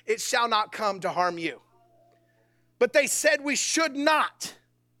right, it shall not come to harm you. But they said we should not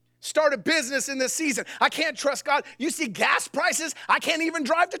start a business in this season. I can't trust God. You see gas prices? I can't even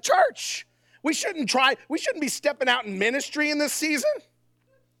drive to church. We shouldn't be stepping out in ministry in this season.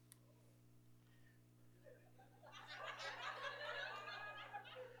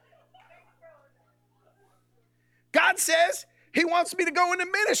 God says he wants me to go into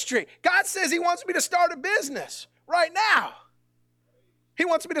ministry. God says he wants me to start a business right now. He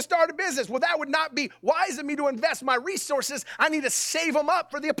wants me to start a business. Well, that would not be wise of me to invest my resources. I need to save them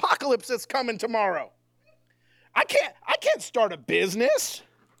up for the apocalypse that's coming tomorrow. I can't start a business.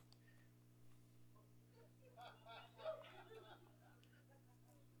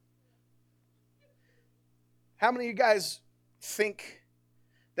 How many of you guys think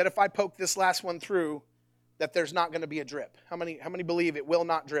that if I poke this last one through, that there's not going to be a drip? How many believe it will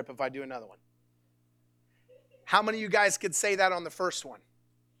not drip if I do another one? How many of you guys could say that on the first one?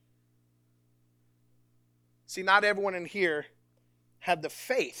 See, not everyone in here had the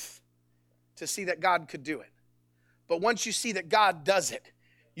faith to see that God could do it. But once you see that God does it,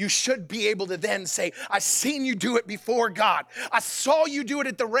 you should be able to then say, I've seen you do it before, God. I saw you do it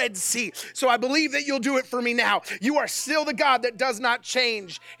at the Red Sea, so I believe that you'll do it for me now. You are still the God that does not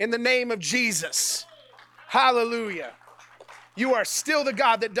change in the name of Jesus. Hallelujah. You are still the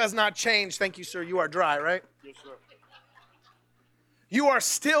God that does not change. Thank you, sir. You are dry, right? Yes, sir. You are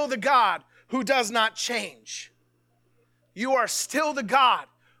still the God who does not change. You are still the God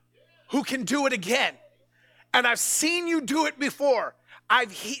who can do it again. And I've seen you do it before.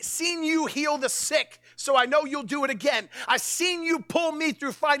 I've seen you heal the sick, so I know you'll do it again. I've seen you pull me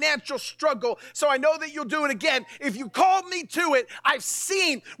through financial struggle, so I know that you'll do it again. If you called me to it, I've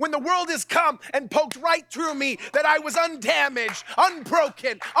seen when the world has come and poked right through me that I was undamaged,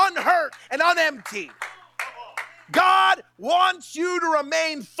 unbroken, unhurt, and unemptied. God wants you to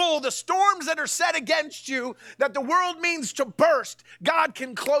remain full. The storms that are set against you, that the world means to burst, God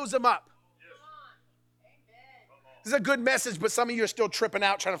can close them up. This is a good message, but some of you are still tripping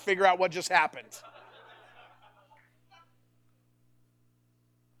out trying to figure out what just happened.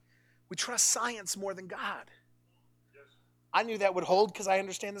 We trust science more than God. I knew that would hold because I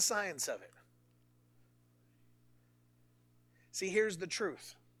understand the science of it. See, here's the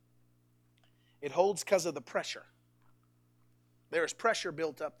truth. It holds because of the pressure. There is pressure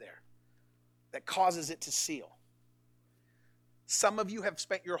built up there that causes it to seal. Some of you have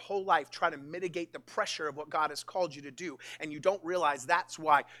spent your whole life trying to mitigate the pressure of what God has called you to do, and you don't realize that's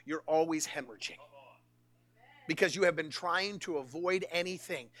why you're always hemorrhaging. Because you have been trying to avoid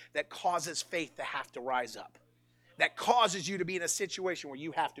anything that causes faith to have to rise up, that causes you to be in a situation where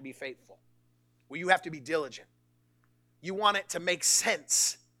you have to be faithful, where you have to be diligent. You want it to make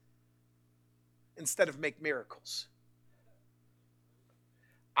sense instead of make miracles.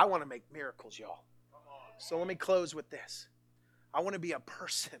 I want to make miracles, y'all. So let me close with this. I want to be a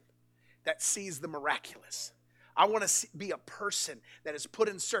person that sees the miraculous. I want to be a person that is put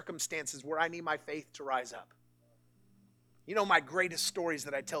in circumstances where I need my faith to rise up. You know, my greatest stories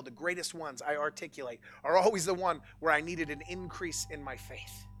that I tell, the greatest ones I articulate, are always the one where I needed an increase in my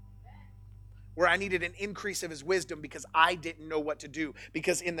faith. Where I needed an increase of his wisdom because I didn't know what to do.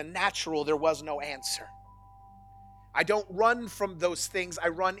 Because in the natural, there was no answer. I don't run from those things. I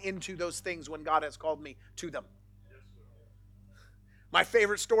run into those things when God has called me to them. My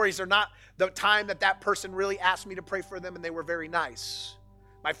favorite stories are not the time that person really asked me to pray for them and they were very nice.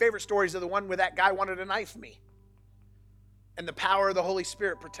 My favorite stories are the one where that guy wanted to knife me. And the power of the Holy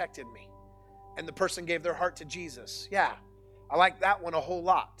Spirit protected me. And the person gave their heart to Jesus. Yeah, I like that one a whole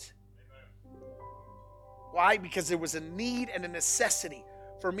lot. Why? Because there was a need and a necessity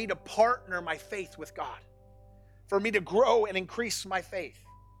for me to partner my faith with God. For me to grow and increase my faith.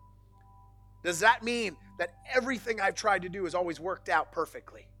 Does that mean that everything I've tried to do has always worked out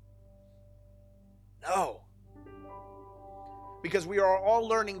perfectly? No. Because we are all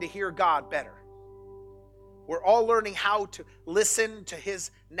learning to hear God better. We're all learning how to listen to his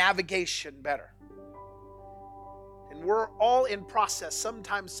navigation better. And we're all in process.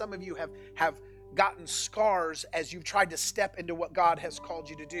 Sometimes some of you have gotten scars as you've tried to step into what God has called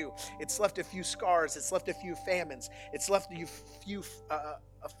you to do. It's left a few scars. It's left a few famines. It's left you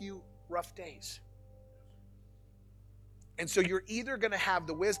a few rough days. And so you're either going to have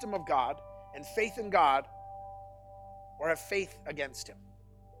the wisdom of God and faith in God or have faith against him.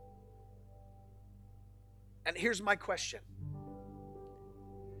 And here's my question.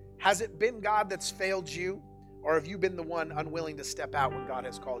 Has it been God that's failed you, or have you been the one unwilling to step out when God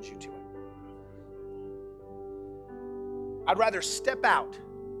has called you to it? I'd rather step out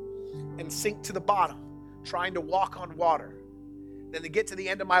and sink to the bottom, trying to walk on water, than to get to the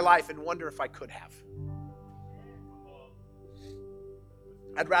end of my life and wonder if I could have.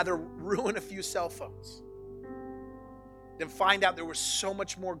 I'd rather ruin a few cell phones than find out there was so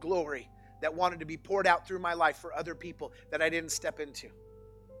much more glory that wanted to be poured out through my life for other people that I didn't step into.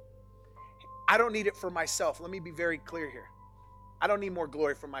 I don't need it for myself. Let me be very clear here. I don't need more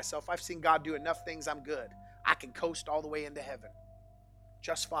glory for myself. I've seen God do enough things. I'm good. I can coast all the way into heaven.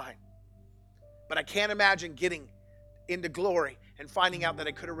 Just fine. But I can't imagine getting into glory and finding out that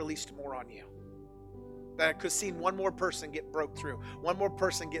I could have released more on you. That I could have seen one more person get broke through. One more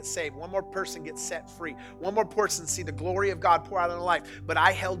person get saved. One more person get set free. One more person see the glory of God pour out in their life. But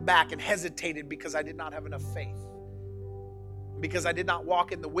I held back and hesitated because I did not have enough faith. Because I did not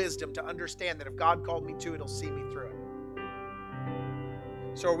walk in the wisdom to understand that if God called me to it, he'll see me through it.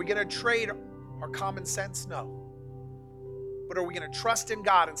 So are we going to trade our common sense? No. But are we going to trust in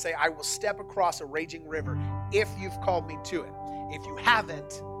God and say, I will step across a raging river if you've called me to it? If you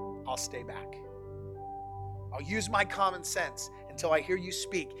haven't, I'll stay back. I'll use my common sense and until I hear you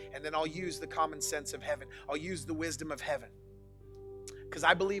speak, and then I'll use the common sense of heaven. I'll use the wisdom of heaven. Because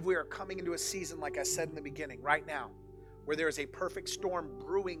I believe we are coming into a season, like I said in the beginning, right now, where there is a perfect storm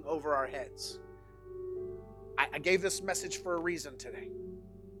brewing over our heads. I gave this message for a reason today.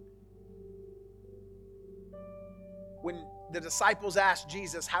 When the disciples asked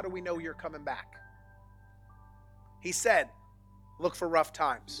Jesus, how do we know you're coming back? He said, look for rough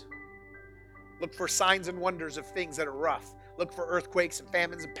times. Look for signs and wonders of things that are rough. Look for earthquakes and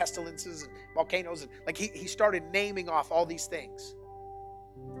famines and pestilences and volcanoes. And like he started naming off all these things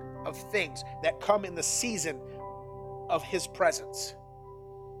of things that come in the season of his presence.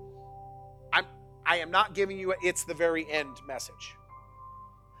 I am not giving you it's the very end message.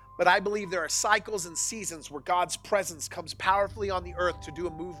 But I believe there are cycles and seasons where God's presence comes powerfully on the earth to do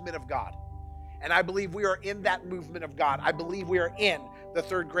a movement of God. And I believe we are in that movement of God. I believe we are in the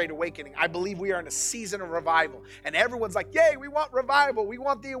third great awakening. I believe we are in a season of revival. And everyone's like, yay, we want revival. We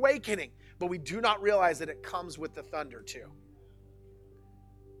want the awakening. But we do not realize that it comes with the thunder too.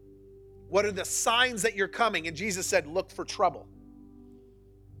 What are the signs that you're coming? And Jesus said, look for trouble.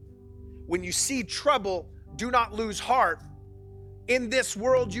 When you see trouble, do not lose heart. In this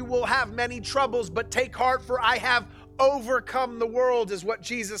world you will have many troubles, but take heart, for I have overcome the world, is what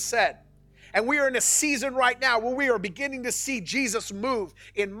Jesus said. And we are in a season right now where we are beginning to see Jesus move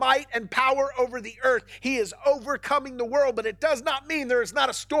in might and power over the earth. He is overcoming the world, but it does not mean there is not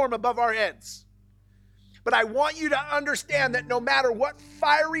a storm above our heads. But I want you to understand that no matter what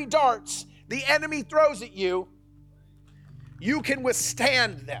fiery darts the enemy throws at you, you can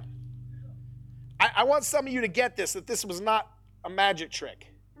withstand them. I want some of you to get this, that this was not a magic trick.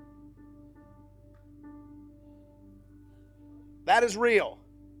 That is real.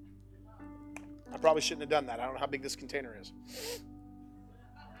 I probably shouldn't have done that. I don't know how big this container is.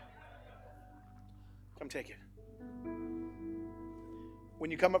 Come take it.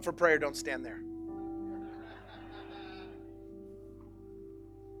 When you come up for prayer, don't stand there.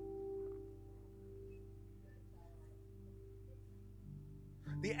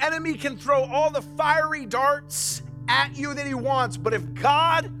 The enemy can throw all the fiery darts at you that he wants, but if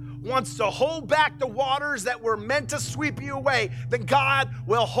God wants to hold back the waters that were meant to sweep you away, then God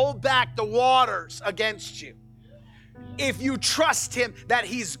will hold back the waters against you. If you trust him that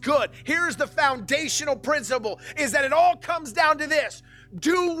he's good. Here's the foundational principle, is that it all comes down to this.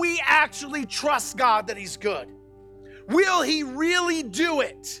 Do we actually trust God that he's good? Will he really do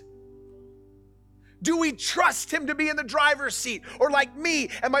it? Do we trust him to be in the driver's seat? Or like me,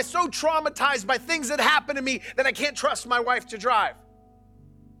 am I so traumatized by things that happen to me that I can't trust my wife to drive?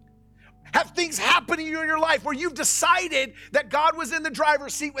 Have things happen to you in your life where you've decided that God was in the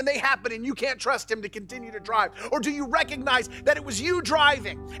driver's seat when they happened and you can't trust him to continue to drive? Or do you recognize that it was you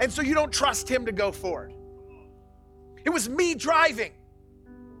driving and so you don't trust him to go forward? It was me driving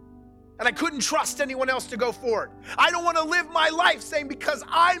and I couldn't trust anyone else to go forward. I don't want to live my life saying, because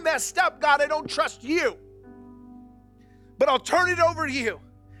I messed up, God, I don't trust you. But I'll turn it over to you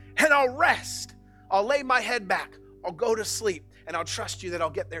and I'll rest. I'll lay my head back. I'll go to sleep and I'll trust you that I'll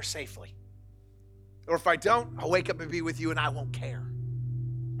get there safely. Or if I don't, I'll wake up and be with you and I won't care.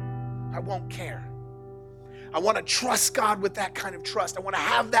 I won't care. I want to trust God with that kind of trust. I want to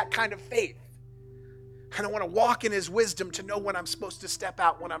have that kind of faith. And I want to walk in his wisdom to know when I'm supposed to step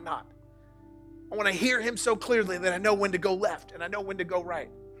out, when I'm not. I want to hear him so clearly that I know when to go left and I know when to go right.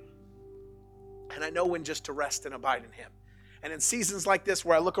 And I know when just to rest and abide in him. And in seasons like this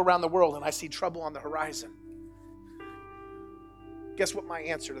where I look around the world and I see trouble on the horizon, guess what my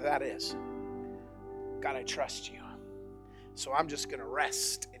answer to that is? God, I trust you. So I'm just going to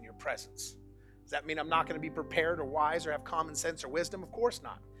rest in your presence. Does that mean I'm not going to be prepared or wise or have common sense or wisdom? Of course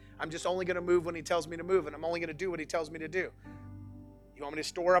not. I'm just only going to move when he tells me to move, and I'm only going to do what he tells me to do. You want me to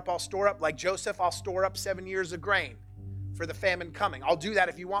store up? I'll store up. Like Joseph, I'll store up 7 years of grain for the famine coming. I'll do that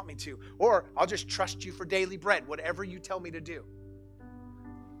if you want me to. Or I'll just trust you for daily bread, whatever you tell me to do.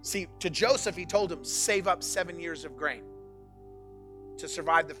 See, to Joseph, he told him, save up 7 years of grain to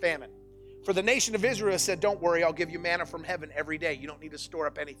survive the famine. For the nation of Israel, he said, don't worry, I'll give you manna from heaven every day. You don't need to store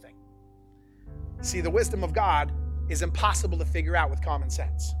up anything. See, the wisdom of God is impossible to figure out with common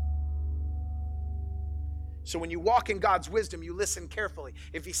sense. So when you walk in God's wisdom, you listen carefully.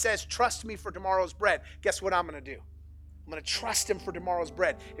 If he says, trust me for tomorrow's bread, guess what I'm going to do? I'm going to trust him for tomorrow's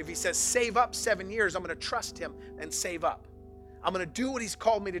bread. If he says, save up 7 years, I'm going to trust him and save up. I'm going to do what he's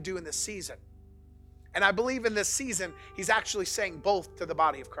called me to do in this season. And I believe in this season, he's actually saying both to the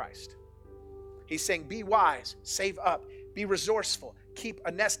body of Christ. He's saying, be wise, save up, be resourceful, keep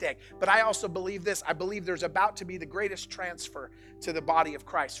a nest egg. But I also believe this. I believe there's about to be the greatest transfer to the body of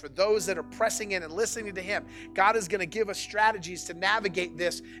Christ. For those that are pressing in and listening to him, God is going to give us strategies to navigate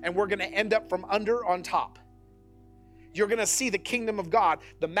this, and we're going to end up from under on top. You're going to see the kingdom of God.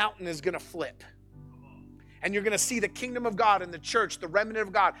 The mountain is going to flip. And you're going to see the kingdom of God and the church, the remnant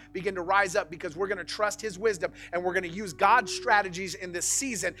of God, begin to rise up, because we're going to trust his wisdom, and we're going to use God's strategies in this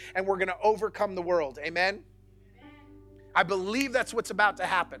season, and we're going to overcome the world. Amen? I believe that's what's about to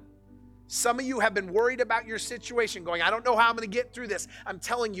happen. Some of you have been worried about your situation, going, I don't know how I'm going to get through this. I'm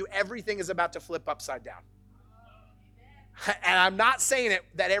telling you, everything is about to flip upside down. And I'm not saying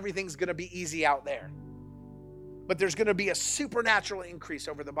that everything's going to be easy out there. But there's going to be a supernatural increase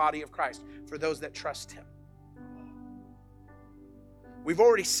over the body of Christ for those that trust him. We've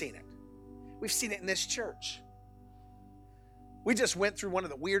already seen it. We've seen it in this church. We just went through one of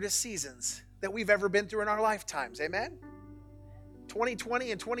the weirdest seasons that we've ever been through in our lifetimes. Amen?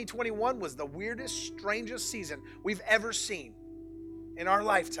 2020 and 2021 was the weirdest, strangest season we've ever seen in our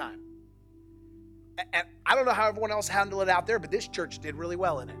lifetime. And I don't know how everyone else handled it out there, but this church did really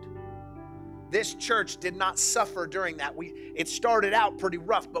well in it. This church did not suffer during that. It started out pretty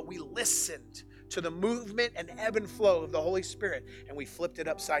rough, but we listened to the movement and ebb and flow of the Holy Spirit, and we flipped it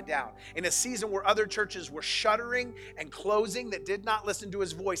upside down. In a season where other churches were shuttering and closing that did not listen to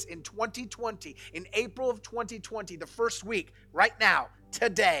his voice, in 2020, in April of 2020, the first week, right now,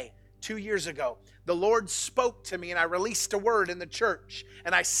 today, 2 years ago, the Lord spoke to me, and I released a word in the church,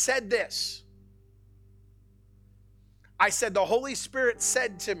 and I said this. I said, the Holy Spirit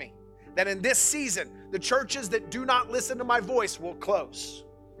said to me that in this season, the churches that do not listen to my voice will close.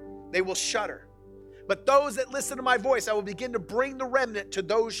 They will shutter. But those that listen to my voice, I will begin to bring the remnant to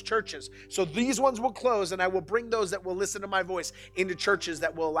those churches. So these ones will close, and I will bring those that will listen to my voice into churches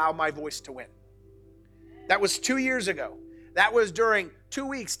that will allow my voice to win. That was 2 years ago. That was during 2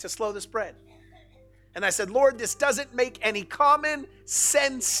 weeks to slow the spread. And I said, Lord, this doesn't make any common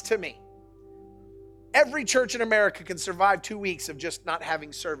sense to me. Every church in America can survive 2 weeks of just not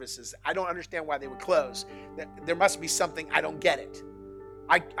having services. I don't understand why they would close. There must be something, I don't get it.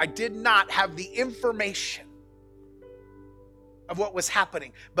 I did not have the information of what was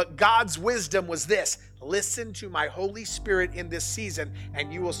happening. But God's wisdom was this: listen to my Holy Spirit in this season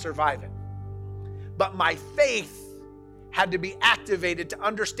and you will survive it. But my faith had to be activated to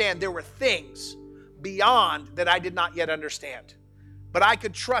understand there were things beyond that I did not yet understand. But I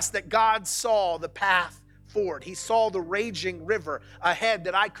could trust that God saw the path forward. He saw the raging river ahead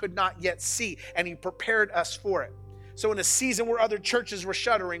that I could not yet see, and he prepared us for it. So in a season where other churches were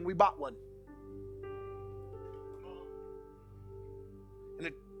shuttering, we bought one. In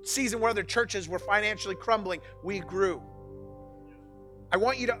a season where other churches were financially crumbling, we grew. I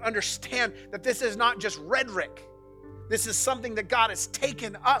want you to understand that this is not just rhetoric. This is something that God has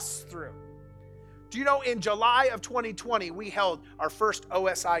taken us through. Do you know, in July of 2020, we held our first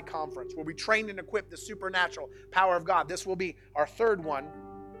OSI conference where we trained and equipped the supernatural power of God. This will be our third one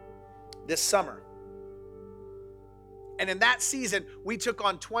this summer. And in that season, we took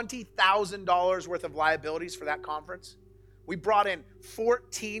on $20,000 worth of liabilities for that conference. We brought in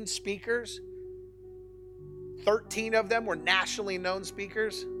 14 speakers. 13 of them were nationally known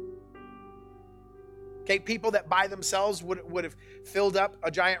speakers. Okay, people that by themselves would have filled up a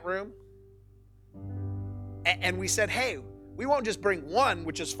giant room. And we said, hey, we won't just bring one,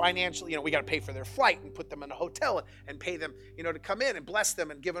 which is financially, we got to pay for their flight and put them in a hotel and pay them, to come in and bless them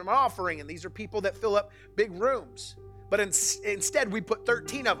and give them an offering. And these are people that fill up big rooms. But instead, we put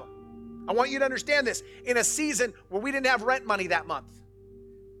 13 of them. I want you to understand this. In a season where we didn't have rent money that month.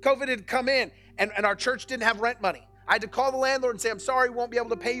 COVID had come in, and our church didn't have rent money. I had to call the landlord and say, I'm sorry, we won't be able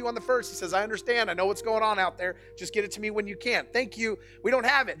to pay you on the first. He says, I understand. I know what's going on out there. Just get it to me when you can. Thank you. We don't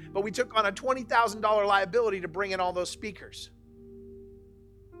have it. But we took on a $20,000 liability to bring in all those speakers.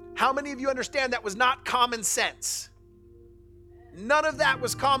 How many of you understand that was not common sense? None of that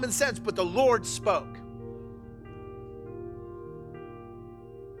was common sense, but the Lord spoke.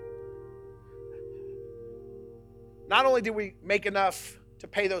 Not only did we make enough to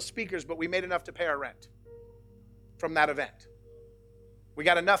pay those speakers, but we made enough to pay our rent from that event. We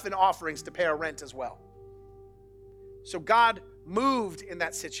got enough in offerings to pay our rent as well. So God moved in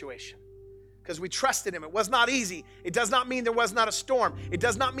that situation because we trusted him. It was not easy. It does not mean there was not a storm. It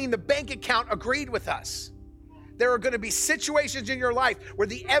does not mean the bank account agreed with us. There are going to be situations in your life where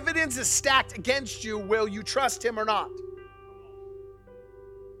the evidence is stacked against you. Will you trust him or not?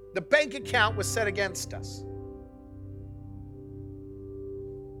 The bank account was set against us.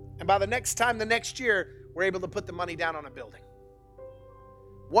 And by the next year, we're able to put the money down on a building.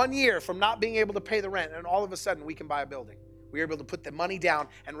 1 year from not being able to pay the rent, and all of a sudden we can buy a building. We were able to put the money down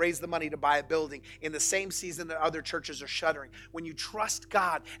and raise the money to buy a building in the same season that other churches are shuttering. When you trust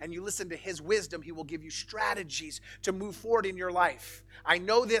God and you listen to his wisdom, he will give you strategies to move forward in your life. I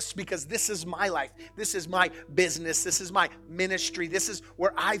know this because this is my life. This is my business. This is my ministry. This is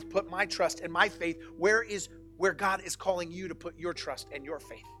where I've put my trust and my faith. Where God is calling you to put your trust and your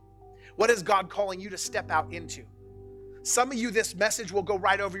faith? What is God calling you to step out into? Some of you, this message will go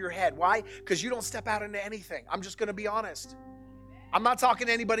right over your head. Why? Because you don't step out into anything. I'm just going to be honest. I'm not talking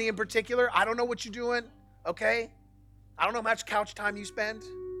to anybody in particular. I don't know what you're doing, okay? I don't know how much couch time you spend.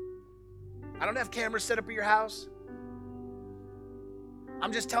 I don't have cameras set up at your house.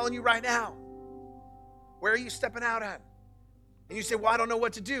 I'm just telling you right now. Where are you stepping out at? And you say, well, I don't know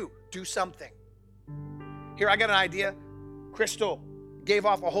what to do. Do something. Here, I got an idea. Crystal gave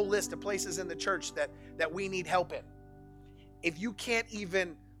off a whole list of places in the church that we need help in. If you can't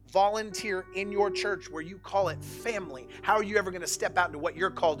even volunteer in your church where you call it family, how are you ever going to step out into what you're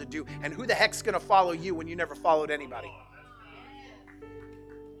called to do? And who the heck's going to follow you when you never followed anybody?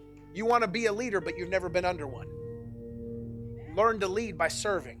 You want to be a leader, but you've never been under one. Learn to lead by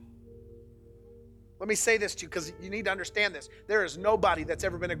serving. Let me say this to you because you need to understand this. There is nobody that's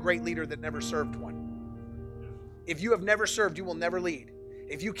ever been a great leader that never served one. If you have never served, you will never lead.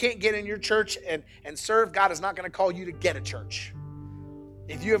 If you can't get in your church and serve, God is not going to call you to get a church.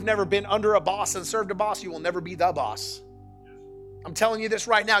 If you have never been under a boss and served a boss, you will never be the boss. I'm telling you this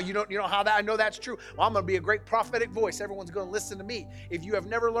right now. You know how that I know that's true. Well, I'm going to be a great prophetic voice. Everyone's going to listen to me. If you have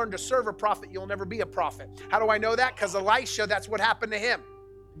never learned to serve a prophet, you'll never be a prophet. How do I know that? Because Elisha, that's what happened to him.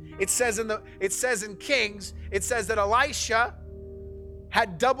 It says in Kings, it says that Elisha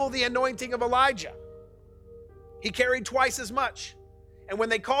had double the anointing of Elijah. He carried twice as much. And when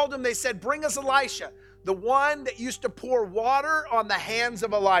they called him, they said, bring us Elisha, the one that used to pour water on the hands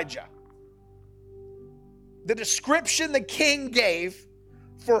of Elijah. The description the king gave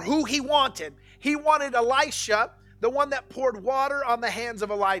for who he wanted Elisha, the one that poured water on the hands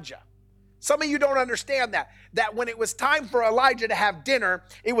of Elijah. Some of you don't understand that when it was time for Elijah to have dinner,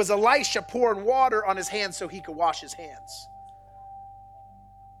 it was Elisha pouring water on his hands so he could wash his hands.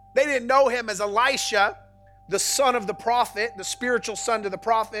 They didn't know him as Elisha, the son of the prophet, the spiritual son to the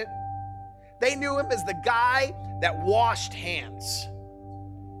prophet. They knew him as the guy that washed hands.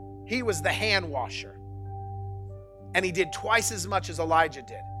 He was the hand washer. And he did twice as much as Elijah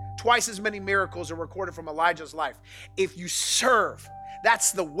did. Twice as many miracles are recorded from Elijah's life. If you serve,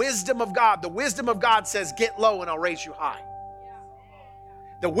 that's the wisdom of God. The wisdom of God says, get low and I'll raise you high.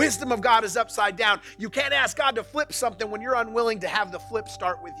 The wisdom of God is upside down. You can't ask God to flip something when you're unwilling to have the flip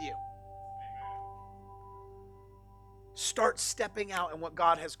start with you. Start stepping out in what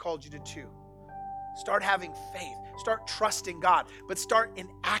God has called you to do. Start having faith. Start trusting God, but start in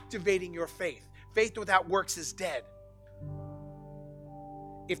activating your faith. Faith without works is dead.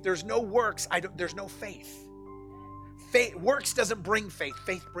 If there's no works, there's no faith. Works doesn't bring faith.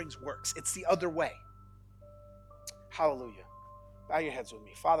 Faith brings works. It's the other way. Hallelujah. Bow your heads with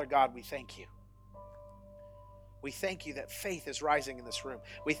me. Father God, we thank you. We thank you that faith is rising in this room.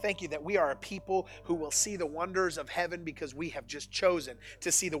 We thank you that we are a people who will see the wonders of heaven because we have just chosen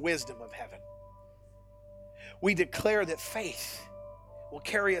to see the wisdom of heaven. We declare that faith will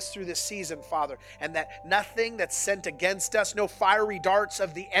carry us through this season, Father, and that nothing that's sent against us, no fiery darts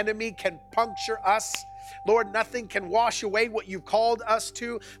of the enemy can puncture us. Lord, nothing can wash away what you've called us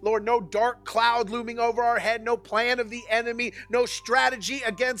to. Lord, no dark cloud looming over our head, no plan of the enemy, no strategy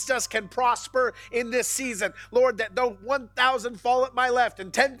against us can prosper in this season. Lord, that though 1,000 fall at my left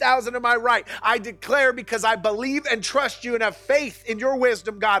and 10,000 at my right, I declare because I believe and trust you and have faith in your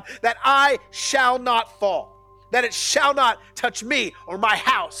wisdom, God, that I shall not fall. That it shall not touch me or my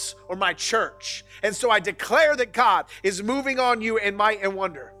house or my church. And so I declare that God is moving on you in might and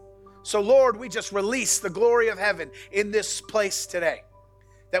wonder. So Lord, we just release the glory of heaven in this place today.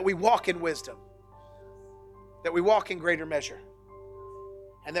 That we walk in wisdom. That we walk in greater measure.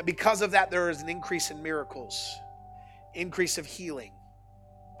 And that because of that, there is an increase in miracles. Increase of healing.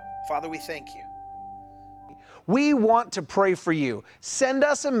 Father, we thank you. We want to pray for you. Send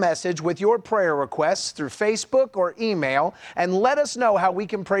us a message with your prayer requests through Facebook or email and let us know how we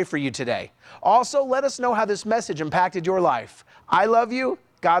can pray for you today. Also, let us know how this message impacted your life. I love you.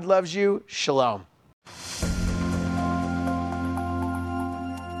 God loves you. Shalom.